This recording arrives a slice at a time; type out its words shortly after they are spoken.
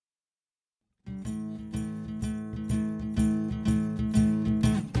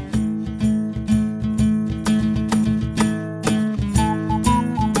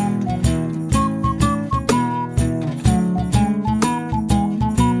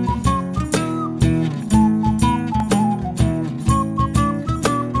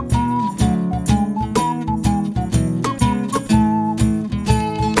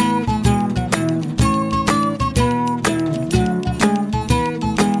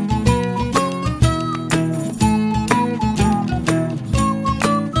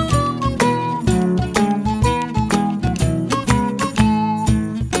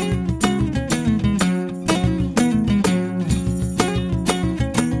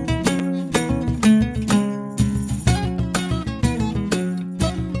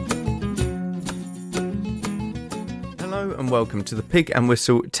welcome to the Pig and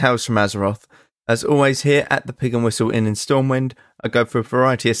Whistle Tales from Azeroth. As always, here at the Pig and Whistle Inn in Stormwind, I go for a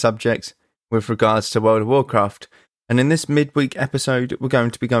variety of subjects with regards to World of Warcraft. And in this midweek episode, we're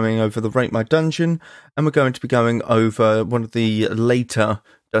going to be going over the Rate My Dungeon, and we're going to be going over one of the later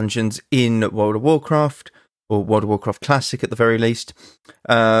dungeons in World of Warcraft, or World of Warcraft Classic at the very least.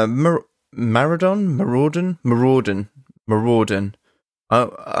 Maraudon.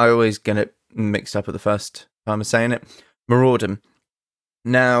 I always get it mixed up at the first time of saying it. Maraudon.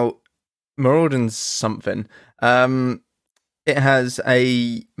 Now, Maraudon's something. It has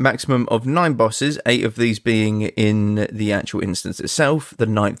a maximum of 9 bosses, 8 of these being in the actual instance itself, the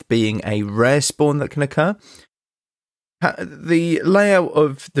 9th being a rare spawn that can occur. The layout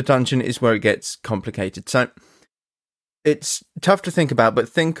of the dungeon is where it gets complicated. So, it's tough to think about, but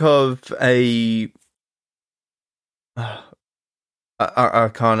think of a... I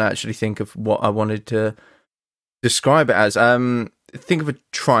can't actually think of what I wanted to describe it as. Think of a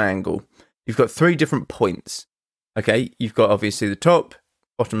triangle. You've got 3 different points. Okay, you've got obviously the top,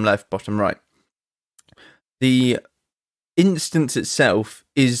 bottom left, bottom right. The instance itself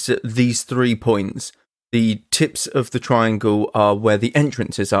is these 3 points. The tips of the triangle are where the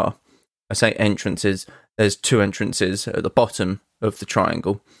entrances are. I say entrances, there's 2 entrances at the bottom of the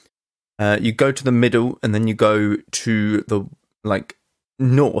triangle. You go to the middle and then you go to the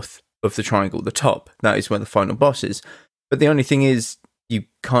north of the triangle, the top. That is where the final boss is. But the only thing is, you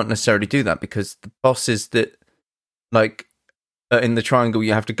can't necessarily do that because the bosses that, in the triangle,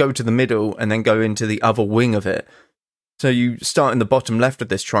 you have to go to the middle and then go into the other wing of it. So you start in the bottom left of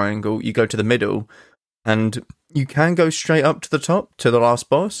this triangle, you go to the middle, and you can go straight up to the top, to the last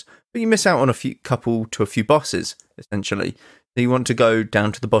boss, but you miss out on a few bosses, essentially. So you want to go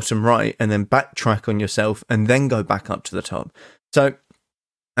down to the bottom right and then backtrack on yourself and then go back up to the top. So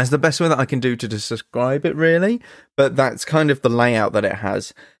that's the best way that I can do to describe it, really. But that's kind of the layout that it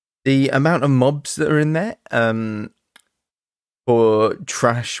has. The amount of mobs that are in there, for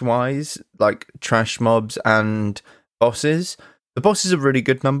trash-wise, like trash mobs and bosses, the boss is a really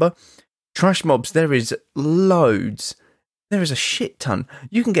good number. Trash mobs, there is loads. There is a shit ton.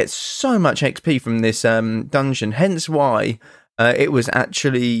 You can get so much XP from this dungeon, hence why it was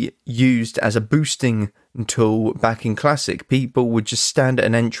actually used as a boosting tool back in Classic. People would just stand at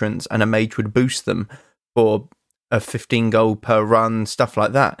an entrance and a mage would boost them for a 15 gold per run, stuff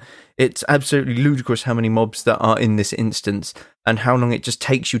like that. It's absolutely ludicrous how many mobs there are in this instance and how long it just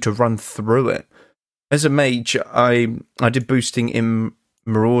takes you to run through it. As a mage, I did boosting in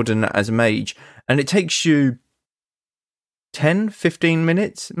Maraudon as a mage, and it takes you 10, 15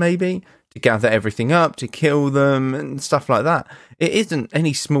 minutes maybe to gather everything up, to kill them and stuff like that. It isn't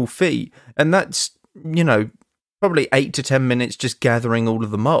any small feat, and that's, probably 8 to 10 minutes just gathering all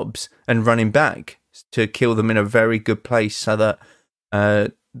of the mobs and running back to kill them in a very good place so that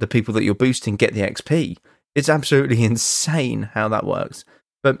the people that you're boosting get the XP. It's absolutely insane how that works.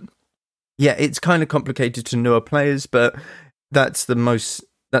 But yeah, it's kind of complicated to newer players, but that's the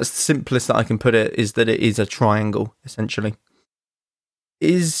simplest that I can put it, is that it is a triangle, essentially.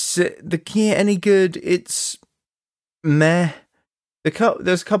 Is the key any good? It's meh.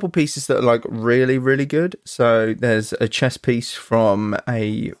 There's a couple pieces that are really, really good. So there's a chess piece from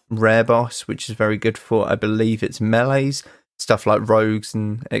a rare boss, which is very good for, I believe it's melees, stuff like rogues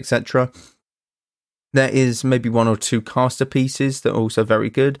and etc. There is maybe 1 or 2 caster pieces that are also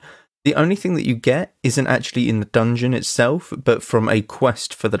very good. The only thing that you get isn't actually in the dungeon itself, but from a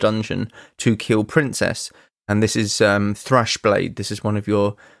quest for the dungeon to kill Princess. And this is Thrashblade. This is one of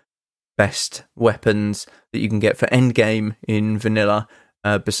your best weapons that you can get for endgame in vanilla,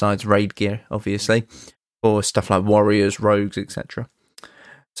 besides raid gear, obviously, or stuff like warriors, rogues, etc.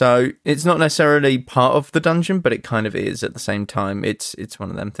 So it's not necessarily part of the dungeon, but it kind of is at the same time. It's one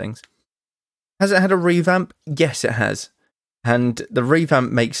of them things. Has it had a revamp? Yes, it has. And the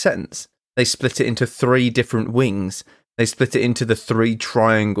revamp makes sense. They split it into 3 different wings. They split it into the 3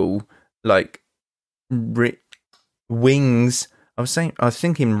 triangle, wings. I was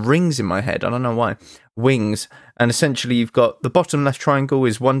thinking rings in my head. I don't know why. Wings. And essentially you've got the bottom left triangle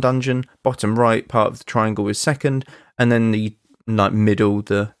is 1 dungeon, bottom right part of the triangle is 2nd, and then the middle,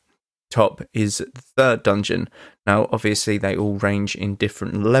 the top, is the 3rd dungeon. Now, obviously, they all range in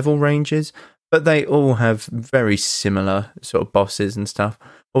different level ranges, but they all have very similar sort of bosses and stuff.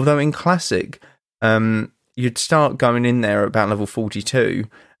 Although in Classic, you'd start going in there about level 42,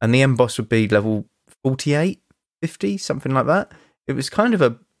 and the end boss would be level 48, 50, something like that. It was kind of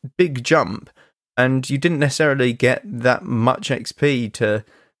a big jump, and you didn't necessarily get that much XP to,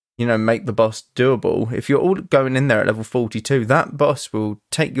 make the boss doable. If you're all going in there at level 42, that boss will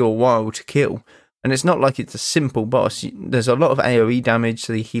take you a while to kill. And it's not like it's a simple boss. There's a lot of AoE damage,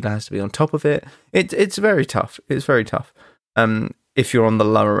 so the healer has to be on top of it. It's very tough. It's very tough. If you're on the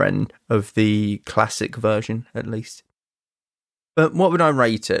lower end of the classic version, at least. But what would I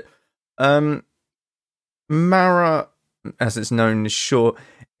rate it? Mara, as it's known as short,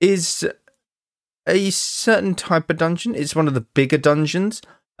 is a certain type of dungeon. It's one of the bigger dungeons.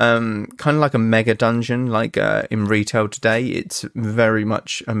 Kind of like a mega dungeon, like in retail today. It's very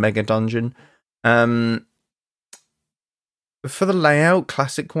much a mega dungeon. For the layout,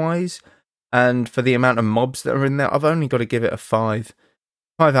 classic-wise, and for the amount of mobs that are in there, I've only got to give it a 5.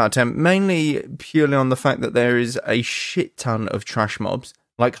 5 out of 10, mainly purely on the fact that there is a shit ton of trash mobs,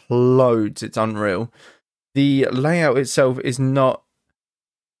 like loads. It's unreal. The layout itself is not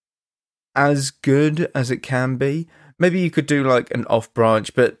as good as it can be. Maybe you could do like an off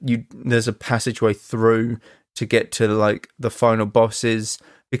branch, but there's a passageway through to get to like the final bosses,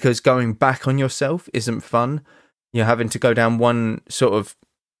 because going back on yourself isn't fun. You're having to go down one sort of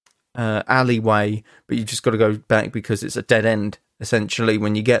alleyway, but you just got to go back because it's a dead end, essentially,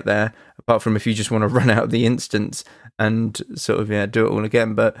 when you get there, apart from if you just want to run out of the instance and sort of, do it all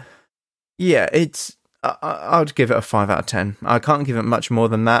again. But yeah, I'd give it a 5 out of 10. I can't give it much more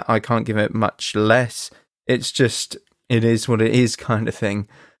than that. I can't give it much less. It's just, it is what it is kind of thing.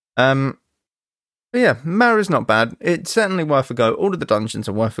 But yeah, Mara's not bad. It's certainly worth a go. All of the dungeons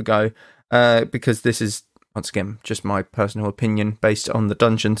are worth a go, because this is, once again, just my personal opinion based on the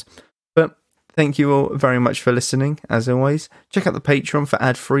dungeons. But thank you all very much for listening, as always. Check out the Patreon for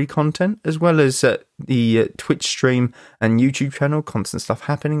ad-free content, as well as the Twitch stream and YouTube channel. Constant stuff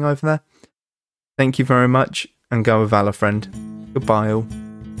happening over there. Thank you very much, and go with Valor, friend. Goodbye all.